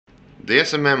The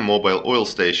SMM mobile oil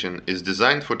station is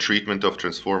designed for treatment of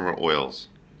transformer oils.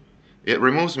 It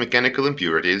removes mechanical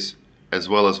impurities, as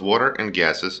well as water and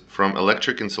gases from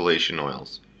electric insulation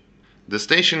oils. The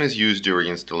station is used during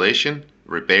installation,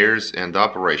 repairs, and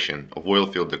operation of oil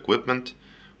field equipment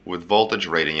with voltage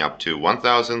rating up to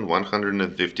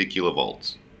 1150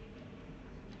 kV.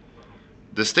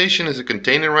 The station is a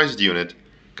containerized unit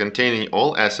containing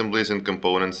all assemblies and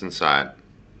components inside.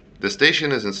 The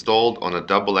station is installed on a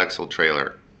double-axle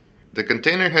trailer. The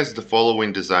container has the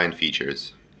following design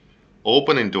features: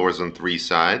 opening doors on 3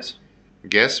 sides,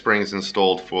 gas springs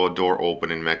installed for door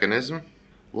opening mechanism,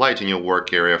 light in your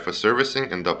work area for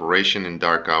servicing and operation in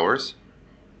dark hours,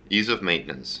 ease of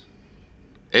maintenance.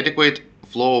 Adequate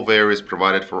flow of air is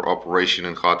provided for operation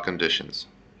in hot conditions.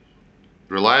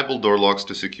 Reliable door locks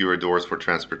to secure doors for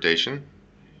transportation.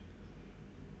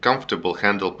 Comfortable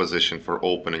handle position for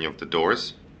opening of the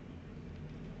doors.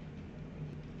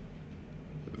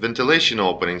 Ventilation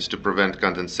openings to prevent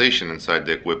condensation inside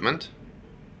the equipment.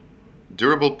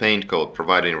 Durable paint coat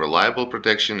providing reliable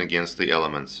protection against the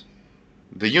elements.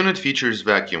 The unit features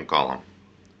vacuum column.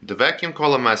 The vacuum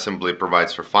column assembly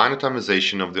provides for fine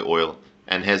atomization of the oil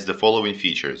and has the following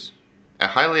features: a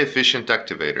highly efficient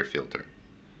activator filter,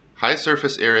 high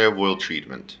surface area of oil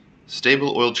treatment,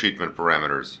 stable oil treatment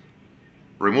parameters,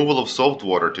 removal of soft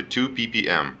water to 2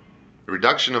 ppm,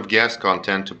 reduction of gas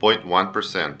content to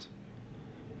 0.1%.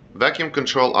 Vacuum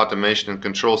control automation and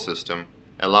control system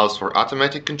allows for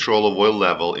automatic control of oil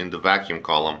level in the vacuum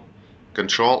column,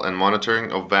 control and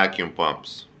monitoring of vacuum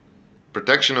pumps,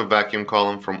 protection of vacuum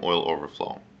column from oil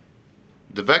overflow.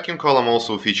 The vacuum column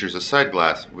also features a side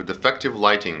glass with effective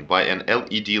lighting by an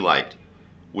LED light,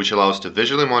 which allows to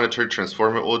visually monitor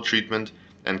transformer oil treatment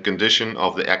and condition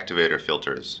of the activator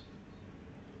filters.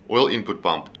 Oil input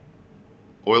pump,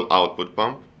 oil output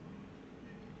pump,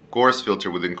 coarse filter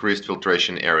with increased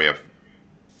filtration area,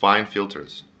 fine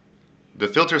filters. The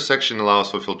filter section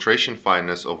allows for filtration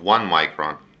fineness of 1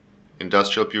 micron,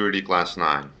 industrial purity class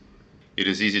 9. It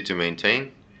is easy to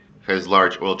maintain, has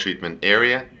large oil treatment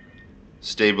area,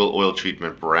 stable oil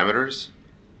treatment parameters,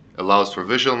 allows for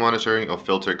visual monitoring of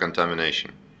filter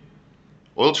contamination.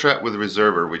 Oil trap with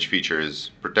reservoir, which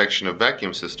features protection of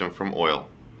vacuum system from oil,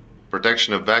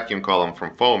 protection of vacuum column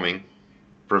from foaming,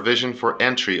 provision for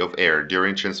entry of air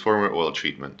during transformer oil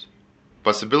treatment,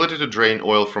 possibility to drain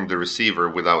oil from the receiver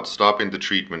without stopping the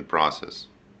treatment process.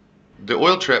 The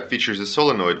oil trap features a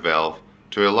solenoid valve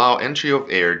to allow entry of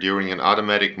air during an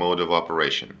automatic mode of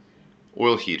operation.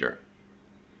 Oil heater.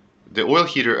 The oil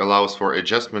heater allows for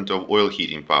adjustment of oil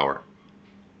heating power.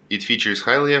 It features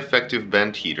highly effective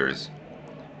band heaters,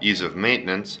 ease of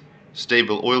maintenance,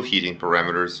 stable oil heating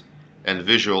parameters, and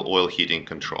visual oil heating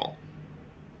control.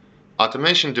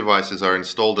 Automation devices are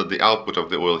installed at the output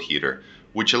of the oil heater,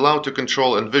 which allow to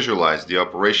control and visualize the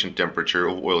operation temperature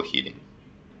of oil heating,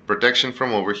 protection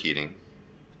from overheating,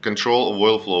 control of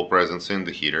oil flow presence in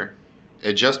the heater,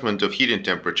 adjustment of heating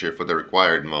temperature for the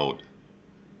required mode.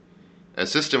 A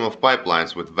system of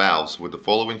pipelines with valves with the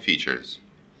following features: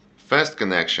 fast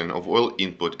connection of oil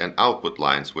input and output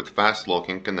lines with fast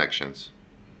locking connections.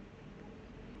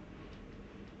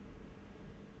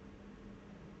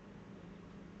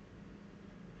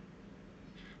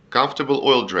 Comfortable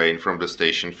oil drain from the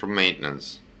station for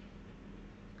maintenance.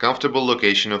 Comfortable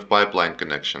location of pipeline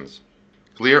connections.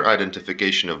 Clear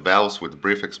identification of valves with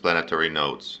brief explanatory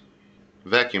notes.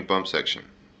 Vacuum pump section.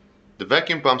 The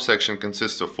vacuum pump section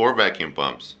consists of 4 vacuum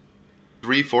pumps,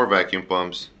 3 4-vacuum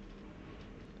pumps,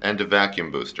 and a vacuum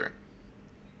booster.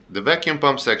 The vacuum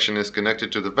pump section is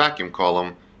connected to the vacuum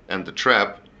column and the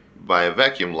trap by a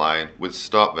vacuum line with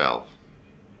stop valve.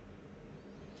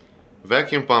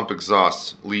 Vacuum pump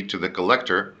exhausts lead to the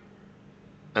collector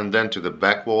and then to the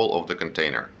back wall of the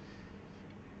container.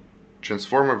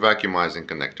 Transformer vacuumizing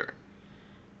connector.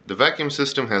 The vacuum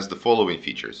system has the following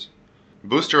features: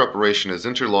 booster operation is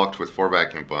interlocked with 4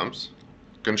 vacuum pumps,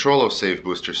 control of safe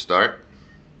booster start,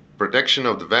 protection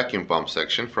of the vacuum pump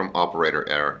section from operator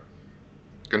error,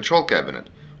 control cabinet,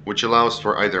 which allows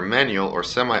for either manual or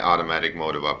semi-automatic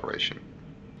mode of operation,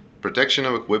 protection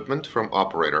of equipment from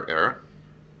operator error,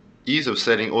 ease of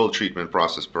setting oil treatment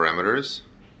process parameters,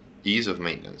 ease of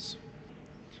maintenance.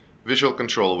 Visual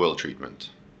control of oil treatment.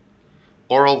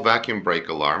 Oral vacuum brake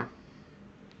alarm.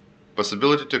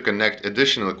 Possibility to connect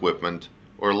additional equipment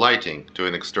or lighting to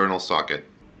an external socket.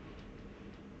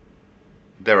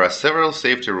 There are several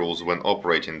safety rules when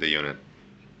operating the unit.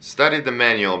 Study the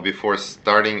manual before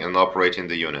starting and operating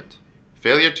the unit.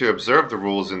 Failure to observe the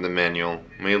rules in the manual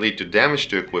may lead to damage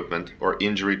to equipment or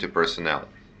injury to personnel.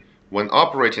 When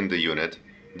operating the unit,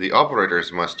 the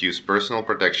operators must use personal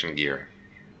protection gear.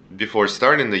 Before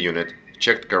starting the unit,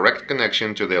 check the correct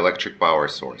connection to the electric power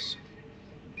source.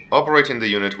 Operating the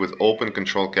unit with open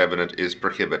control cabinet is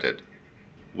prohibited.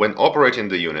 When operating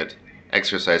the unit,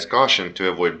 exercise caution to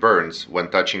avoid burns when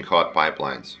touching hot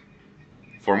pipelines.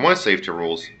 For more safety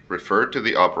rules, refer to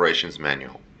the operations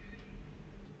manual.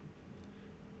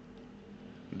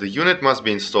 The unit must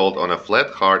be installed on a flat,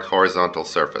 hard, horizontal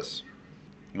surface.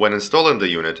 When installing the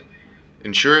unit,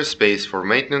 ensure space for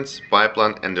maintenance,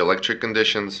 pipeline and electric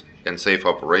conditions, and safe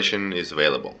operation is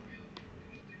available.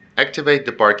 Activate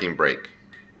the parking brake.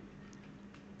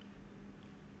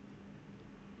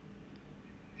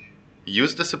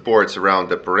 Use the supports around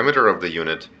the perimeter of the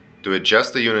unit to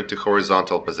adjust the unit to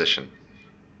horizontal position.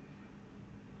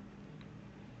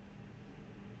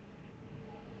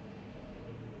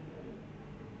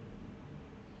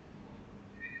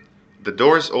 The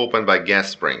doors open by gas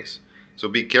springs, so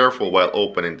be careful while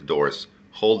opening the doors.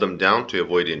 Hold them down to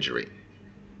avoid injury.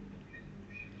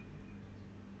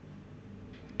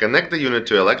 Connect the unit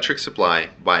to electric supply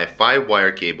by a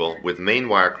 5-wire cable with main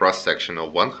wire cross-section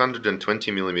of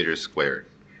 120 mm squared.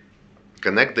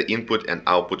 Connect the input and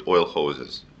output oil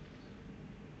hoses.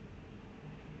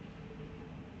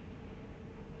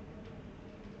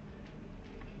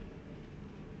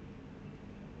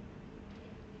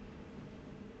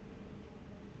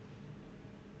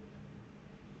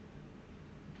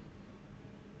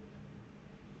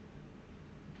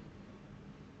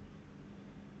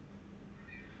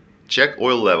 Check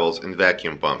oil levels in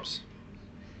vacuum pumps.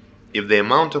 If the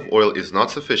amount of oil is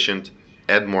not sufficient,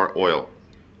 add more oil.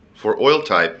 For oil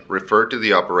type, refer to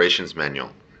the operations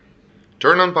manual.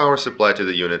 Turn on power supply to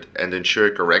the unit and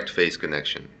ensure correct phase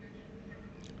connection.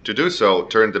 To do so,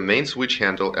 turn the main switch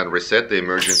handle and reset the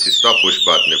emergency stop push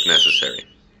button if necessary.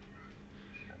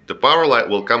 The power light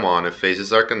will come on if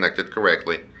phases are connected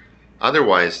correctly,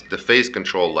 otherwise the phase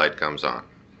control light comes on.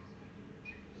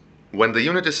 When the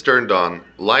unit is turned on,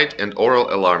 light and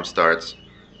oil alarm starts,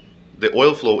 the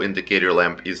oil flow indicator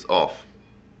lamp is off.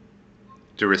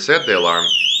 To reset the alarm,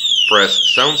 press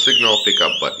sound signal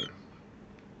pickup button.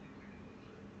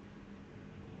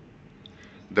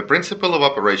 The principle of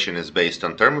operation is based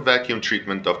on thermovacuum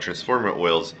treatment of transformer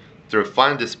oils through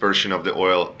fine dispersion of the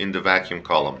oil in the vacuum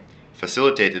column,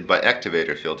 facilitated by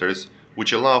activator filters,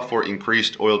 which allow for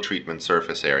increased oil treatment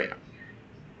surface area.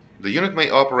 The unit may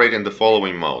operate in the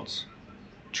following modes: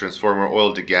 transformer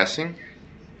oil degassing,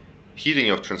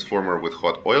 heating of transformer with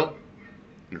hot oil,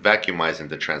 and vacuumizing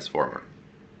the transformer.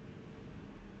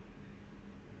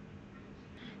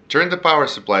 Turn the power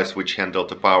supply switch handle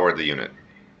to power the unit.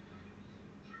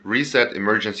 Reset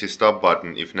emergency stop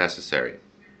button if necessary.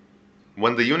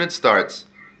 When the unit starts,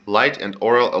 light and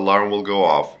oil alarm will go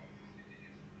off.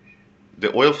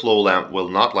 The oil flow lamp will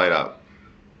not light up.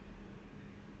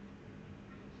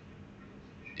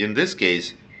 In this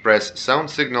case, press sound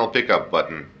signal pickup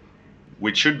button,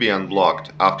 which should be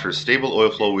unblocked after stable oil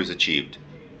flow is achieved,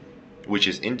 which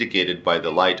is indicated by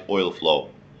the light oil flow.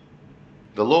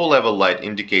 The low level light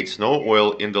indicates no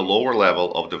oil in the lower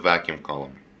level of the vacuum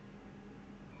column.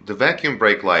 The vacuum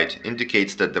brake light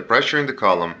indicates that the pressure in the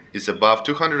column is above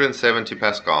 270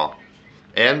 pascal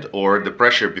and/or the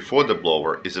pressure before the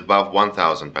blower is above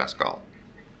 1000 pascal.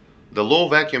 The low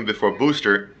vacuum before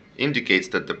booster indicates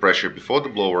that the pressure before the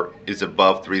blower is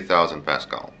above 3000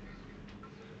 pascal.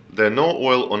 The no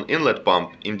oil on inlet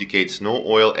pump indicates no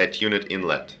oil at unit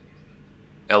inlet.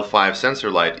 L5 sensor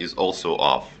light is also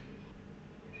off.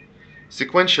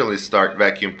 Sequentially start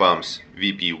vacuum pumps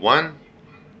VP1,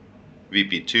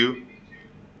 VP2,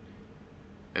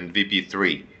 and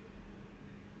VP3,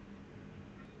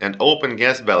 and open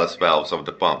gas ballast valves of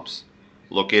the pumps,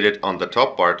 located on the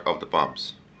top part of the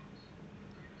pumps.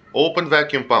 Open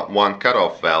vacuum pump 1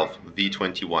 cutoff valve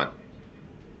V21.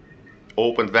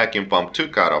 Open vacuum pump 2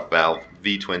 cutoff valve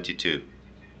V22.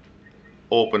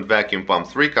 Open vacuum pump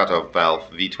 3 cutoff valve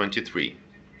V23.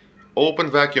 Open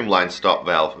vacuum line stop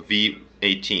valve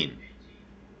V18.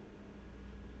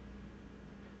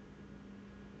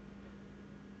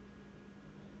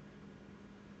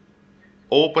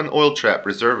 Open oil trap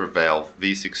reservoir valve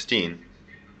V16.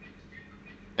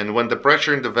 And when the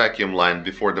pressure in the vacuum line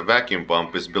before the vacuum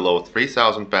pump is below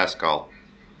 3000 pascal,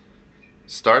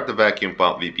 start the vacuum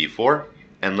pump VP4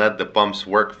 and let the pumps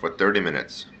work for 30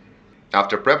 minutes.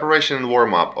 After preparation and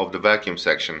warm-up of the vacuum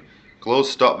section, close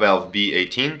stop valve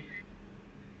B18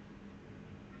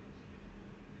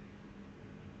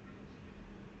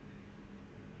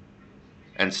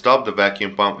 and stop the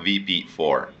vacuum pump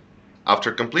VP4.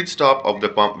 After complete stop of the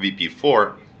pump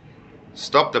VP4,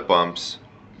 stop the pumps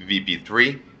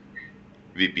VP3,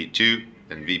 VP2,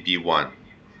 and VP1.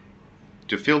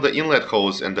 To fill the inlet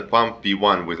hose and the pump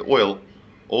P1 with oil,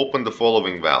 open the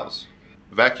following valves: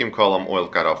 vacuum column oil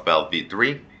cutoff valve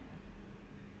V3,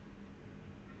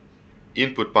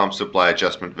 input pump supply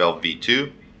adjustment valve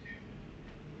V2,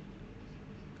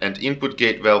 and input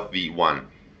gate valve V1.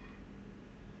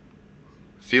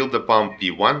 Fill the pump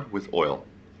P1 with oil.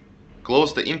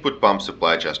 Close the input pump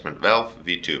supply adjustment valve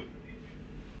V2.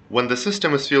 When the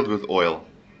system is filled with oil,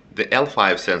 the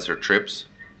L5 sensor trips,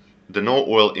 the no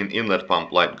oil in inlet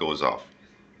pump light goes off.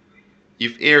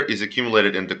 If air is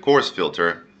accumulated in the coarse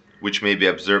filter, which may be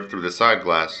observed through the side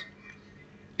glass,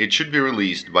 it should be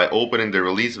released by opening the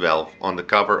release valve on the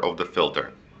cover of the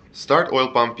filter. Start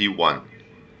oil pump P1.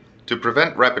 To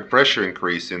prevent rapid pressure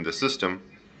increase in the system,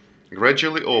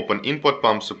 gradually open input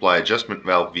pump supply adjustment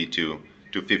valve V2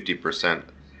 to 50%.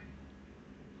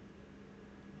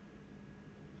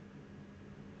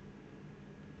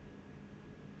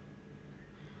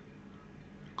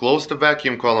 Close the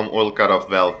vacuum column oil cutoff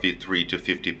valve V3 to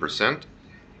 50%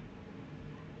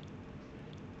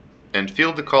 and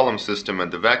fill the column system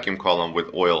and the vacuum column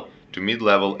with oil to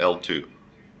mid-level L2.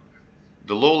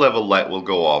 The low-level light will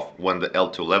go off when the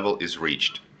L2 level is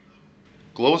reached.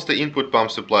 Close the input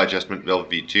pump supply adjustment valve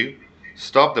V2,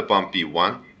 stop the pump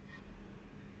P1,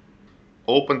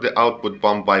 open the output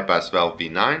pump bypass valve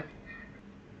V9,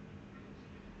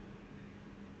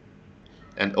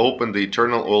 and open the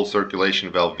internal oil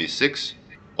circulation valve V6,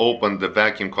 open the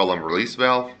vacuum column release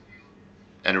valve,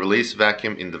 and release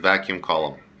vacuum in the vacuum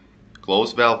column.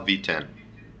 Close valve V10.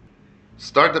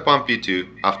 Start the pump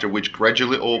P2, after which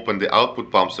gradually open the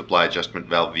output pump supply adjustment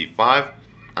valve V5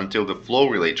 until the flow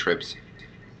relay trips,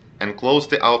 and close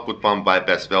the output pump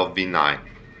bypass valve V9.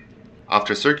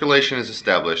 After circulation is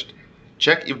established,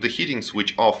 check if the heating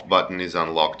switch off button is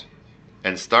unlocked,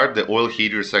 and start the oil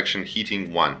heater section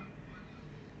heating 1.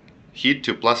 Heat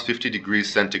to plus 50 degrees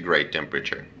centigrade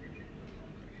temperature.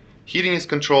 Heating is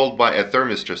controlled by a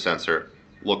thermistor sensor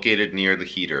located near the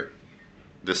heater.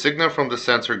 The signal from the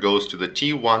sensor goes to the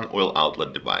T1 oil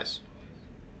outlet device.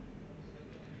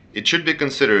 It should be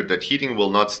considered that heating will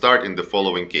not start in the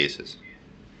following cases: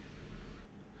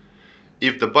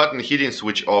 if the button heating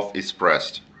switch off is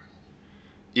pressed,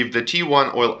 if the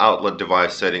T1 oil outlet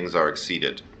device settings are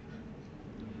exceeded,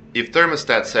 if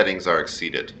thermostat settings are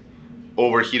exceeded,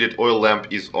 overheated oil lamp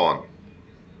is on,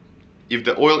 if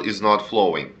the oil is not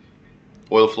flowing,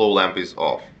 oil flow lamp is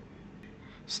off.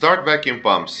 Start vacuum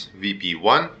pumps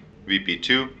VP1,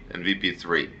 VP2, and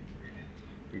VP3.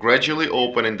 Gradually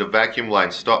opening the vacuum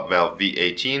line stop valve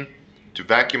V18 to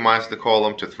vacuumize the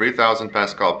column to 3000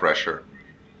 pascal pressure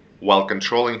while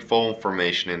controlling foam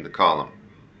formation in the column.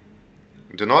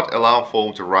 Do not allow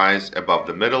foam to rise above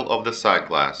the middle of the side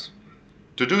glass.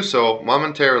 To do so,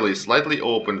 momentarily slightly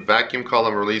open vacuum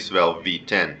column release valve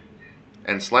V10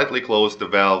 and slightly close the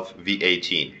valve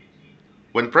V18.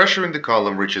 When pressure in the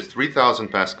column reaches 3000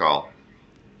 pascal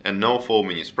and no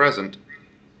foaming is present,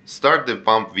 start the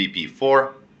pump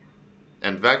VP4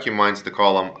 and vacuumize the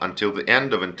column until the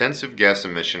end of intensive gas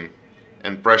emission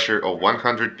and pressure of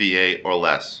 100 PA or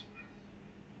less.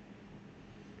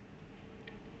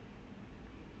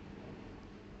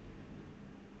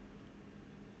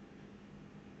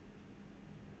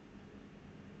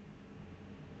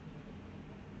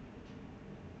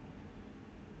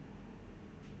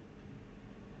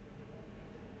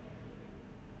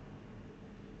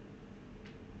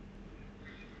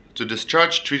 To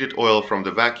discharge treated oil from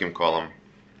the vacuum column,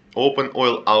 open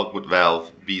oil output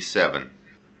valve V7.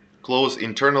 Close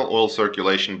internal oil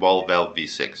circulation ball valve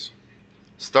V6.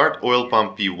 Start oil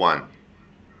pump P1.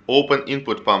 Open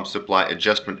input pump supply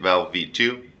adjustment valve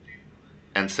V2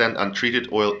 and send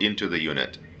untreated oil into the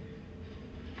unit.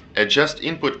 Adjust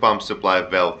input pump supply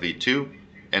valve V2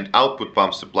 and output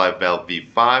pump supply valve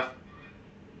V5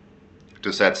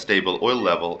 to set stable oil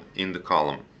level in the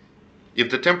column. If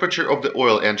the temperature of the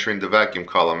oil entering the vacuum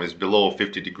column is below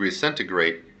 50 degrees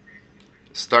centigrade,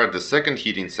 start the second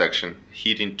heating section,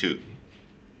 heating 2.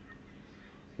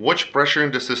 Watch pressure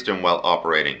in the system while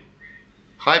operating.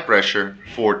 High pressure,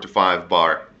 4 to 5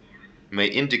 bar, may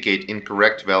indicate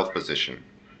incorrect valve position.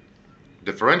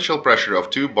 Differential pressure of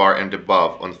 2 bar and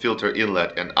above on filter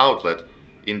inlet and outlet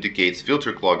indicates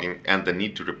filter clogging and the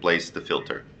need to replace the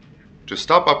filter. To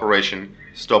stop operation,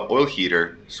 stop oil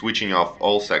heater, switching off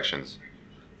all sections.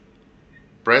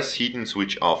 Press heating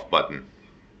switch off button.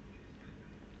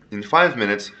 In 5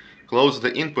 minutes, close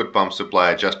the input pump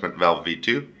supply adjustment valve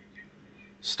V2.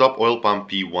 Stop oil pump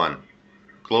P1.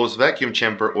 Close vacuum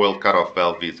chamber oil cutoff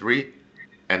valve V3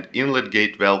 and inlet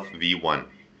gate valve V1.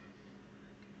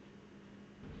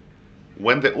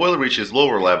 When the oil reaches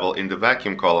lower level in the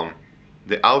vacuum column,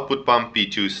 the output pump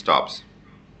P2 stops.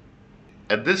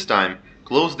 At this time,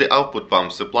 close the output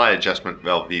pump supply adjustment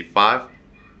valve V5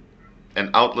 and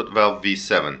outlet valve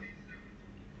V7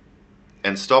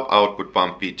 and stop output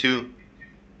pump P2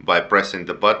 by pressing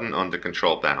the button on the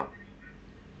control panel.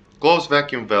 Close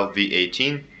vacuum valve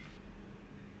V18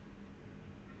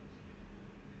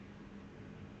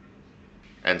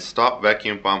 and stop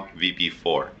vacuum pump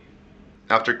VP4.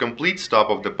 After complete stop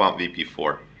of the pump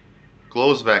VP4,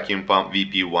 close vacuum pump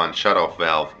VP1 shutoff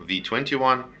valve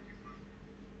V21,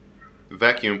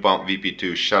 vacuum pump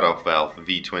VP2 shutoff valve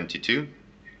V22,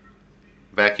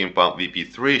 vacuum pump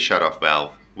VP3 shutoff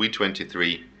valve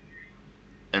V23,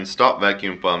 and stop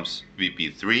vacuum pumps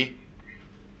VP3,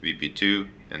 VP2,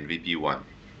 and VP1.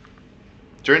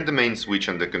 Turn the main switch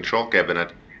on the control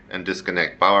cabinet and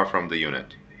disconnect power from the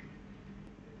unit.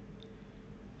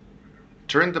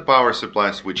 Turn the power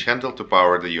supply switch handle to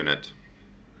power the unit.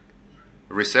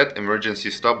 Reset emergency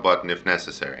stop button if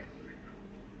necessary.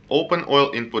 Open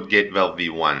oil input gate valve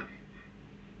V1.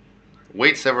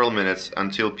 Wait several minutes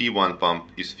until P1 pump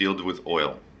is filled with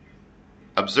oil.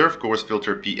 Observe coarse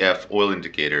filter PF oil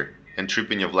indicator and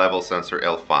tripping of level sensor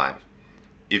L5.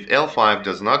 If L5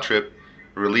 does not trip,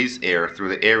 release air through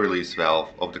the air release valve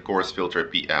of the coarse filter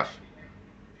PF.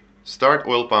 Start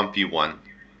oil pump P1.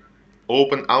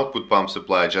 Open output pump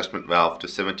supply adjustment valve to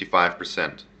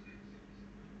 75%.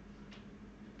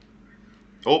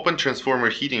 Open transformer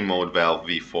heating mode valve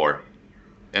V4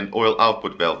 and oil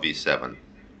output valve V7.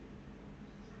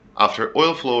 After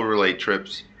oil flow relay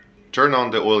trips, turn on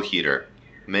the oil heater,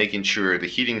 making sure the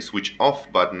heating switch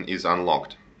off button is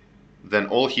unlocked. Then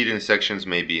all heating sections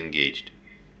may be engaged.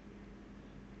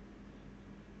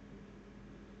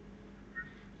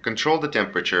 Control the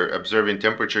temperature, observing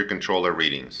temperature controller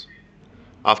readings.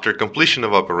 After completion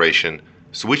of operation,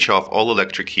 switch off all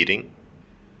electric heating.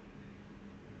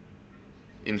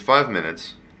 In 5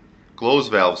 minutes, close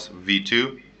valves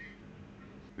V2,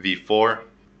 V4,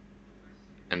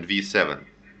 and V7.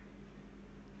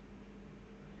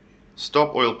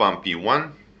 Stop oil pump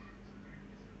P1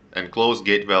 and close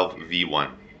gate valve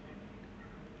V1.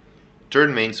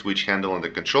 Turn main switch handle on the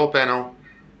control panel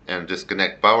and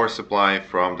disconnect power supply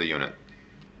from the unit.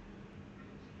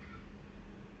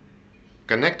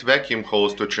 Connect vacuum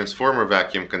hose to transformer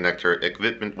vacuum connector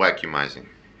equipment vacuumizing.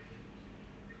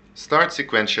 Start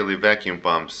sequentially vacuum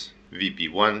pumps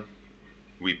VP1,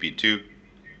 VP2,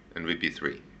 and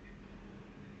VP3.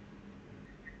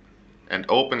 And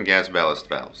open gas ballast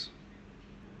valves.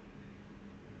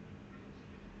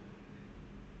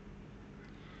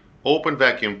 Open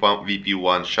vacuum pump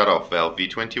VP1 shutoff valve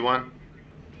V21,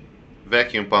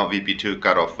 vacuum pump VP2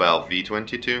 cutoff valve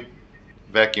V22,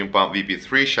 vacuum pump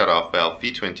VP3 shutoff valve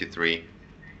V23,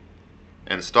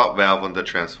 and stop valve on the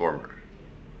transformer.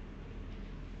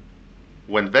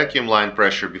 When vacuum line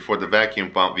pressure before the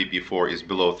vacuum pump VP4 is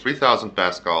below 3000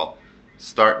 Pascal,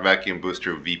 start vacuum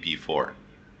booster VP4.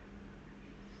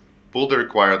 Pull the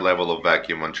required level of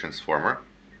vacuum on transformer.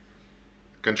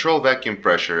 Control vacuum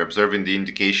pressure, observing the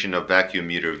indication of vacuum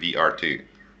meter VR2.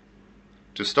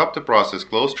 To stop the process,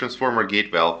 close transformer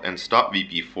gate valve and stop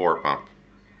VP4 pump.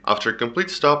 After complete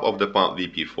stop of the pump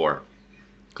VP4,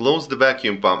 close the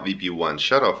vacuum pump VP1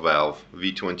 shutoff valve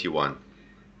V21,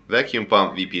 vacuum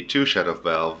pump VP2 shutoff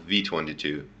valve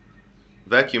V22,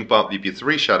 vacuum pump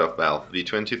VP3 shutoff valve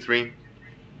V23,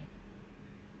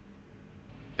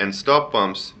 and stop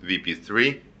pumps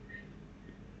VP3,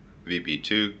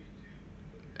 VP2,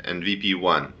 and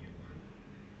VP1.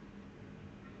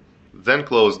 Then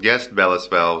close gas ballast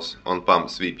valves on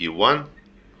pumps VP1,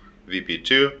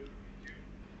 VP2,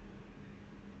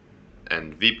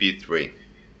 and VP3.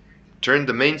 Turn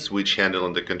the main switch handle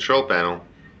on the control panel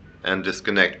and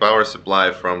disconnect power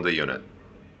supply from the unit.